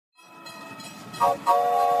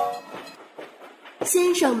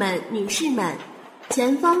先生们、女士们，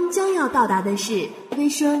前方将要到达的是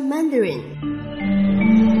Visual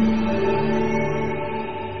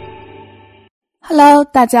Mandarin。Hello，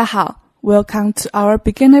 大家好 ，Welcome to our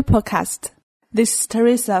beginner podcast. This is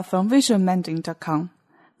Teresa from visualmandarin.com.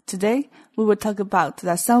 Today, we will talk about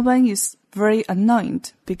that someone is very annoyed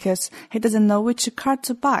because he doesn't know which car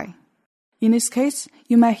to buy. In this case,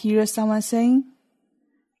 you might hear someone saying,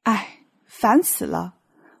 哎，烦死了，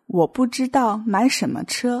我不知道买什么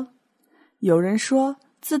车。有人说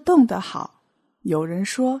自动的好，有人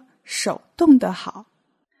说手动的好。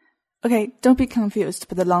Okay, don't be confused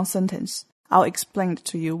by the long sentence. I'll explain it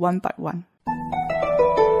to you one by one.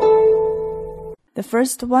 The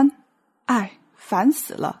first one, 哎，烦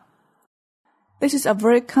死了。This is a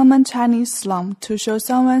very common Chinese slang to show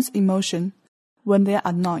someone's emotion when they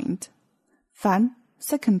are annoyed. 烦,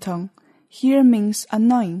 second tone, here means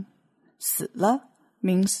annoying. 死了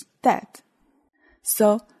means dead.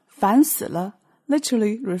 So, 烦死了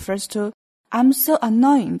literally refers to I'm so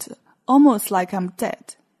annoyed, almost like I'm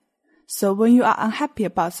dead. So when you are unhappy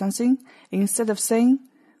about something, instead of saying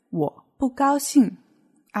我不高兴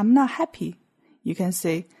I'm not happy, you can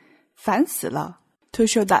say 烦死了 to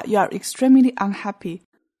show that you are extremely unhappy.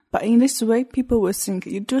 But in this way, people will think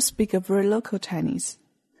you do speak a very local Chinese.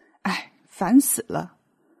 哎，烦死了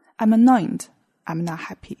I'm annoyed, I'm not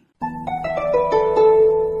happy.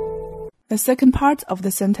 The second part of the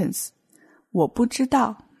sentence, 我不知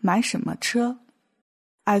道买什么车。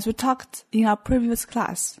As we talked in our previous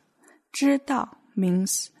class, 知道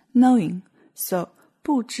means knowing, so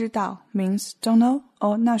不知道 means don't know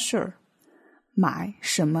or not sure. 买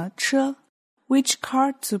什么车 which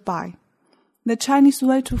car to buy. The Chinese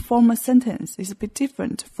way to form a sentence is a bit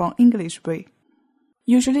different from English way.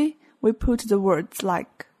 Usually, we put the words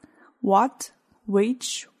like what,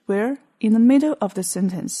 which, where in the middle of the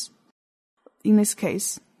sentence. In this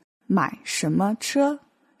case, 买什么车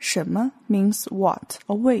什么 means what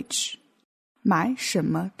or which. 买什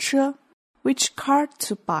么车 which car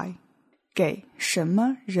to buy. 给什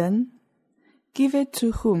么人 give it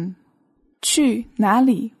to whom. 去哪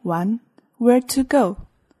里玩 where to go.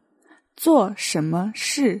 做什么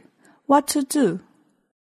事 what to do.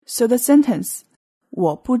 So the sentence,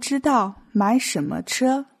 我不知道买什么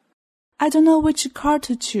车 I don't know which car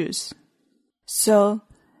to choose. So,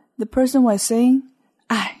 the person was saying,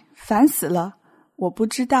 哎，烦死了，我不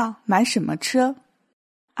知道买什么车。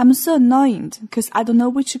I'm so annoyed because I don't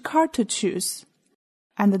know which car to choose.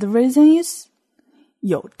 And the reason is,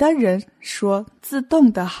 有的人说自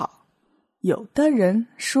动的好，有的人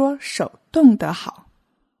说手动的好。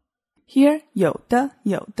Here, 有的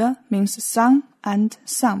means some and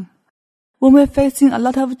some. When we're facing a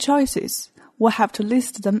lot of choices, we'll have to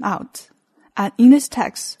list them out. And in this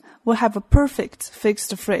text, we'll have a perfect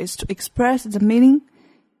fixed phrase to express the meaning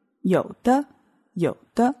有的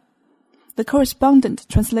The correspondent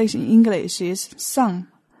translation in English is some.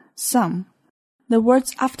 The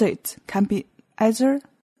words after it can be either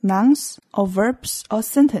nouns or verbs or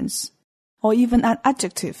sentence, or even an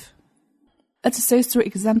adjective. Let's say 3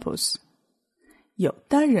 examples. 有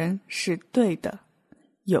的人是对的，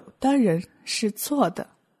有的人是错的。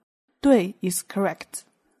对 is correct,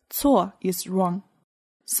 错 is wrong.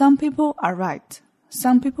 Some people are right,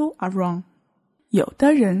 some people are wrong. 有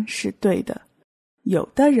的人是对的，有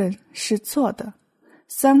的人是错的。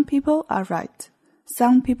Some people are right,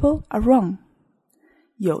 some people are wrong.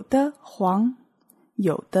 有的黄，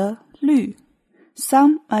有的绿。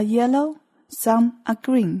Some are yellow, some are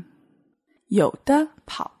green. 有的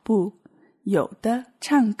跑步，有的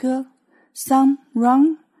唱歌。Some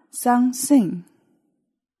run, some sing.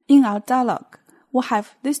 In our dialogue, we'll have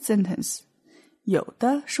this sentence. 有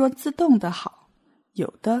的说自动的好，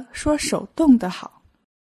有的说手动的好。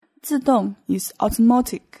自动 is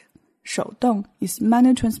automatic, 手动 is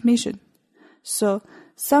manual transmission. So,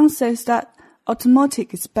 some says that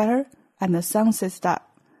automatic is better, and some says that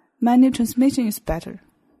manual transmission is better.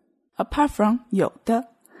 Apart from 有的,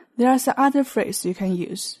 there are some other phrases you can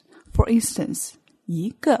use. For instance, 一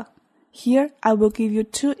个. Here, I will give you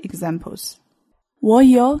 2 examples. 我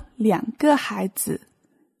有2个孩子，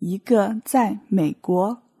一个在美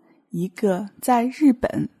国，一个在日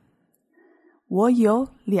本。我有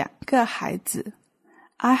2个孩子。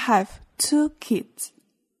I have 2 kids.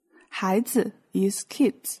 孩子 is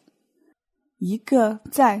kids. 一个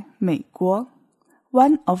在美国。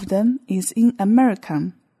One of them is in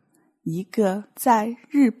America. 一个在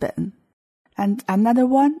日本。And another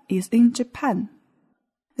one is in Japan.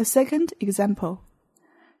 The second example.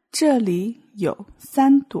 这里有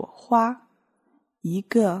3朵花，一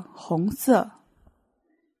个红色，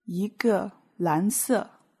一个蓝色，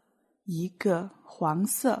一个黄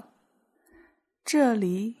色。这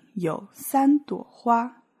里有3朵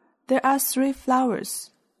花。There are 3 flowers.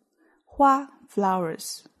 花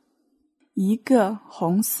flowers. 一个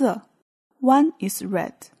红色。One is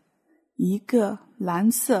red. 一个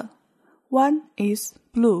蓝色。One is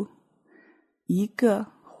blue. 一个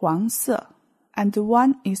黄色。And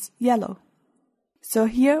one is yellow. So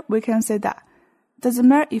here we can say that doesn't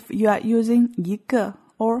matter if you are using 一个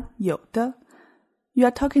or 有的. You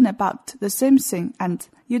are talking about the same thing and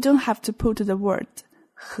you don't have to put the word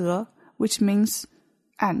和 which means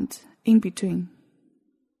and in between.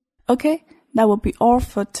 Okay, that will be all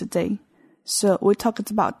for today. So we talked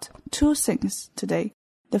about 2 things today.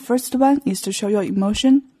 The first one is to show your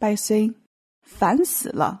emotion by saying 烦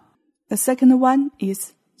死了. The second one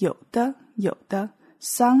is 有的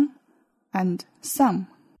some and some.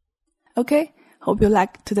 Okay, hope you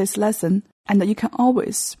like today's lesson and you can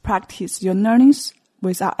always practice your learnings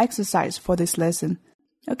with our exercise for this lesson.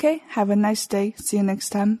 Okay, have a nice day. See you next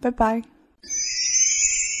time. Bye-bye.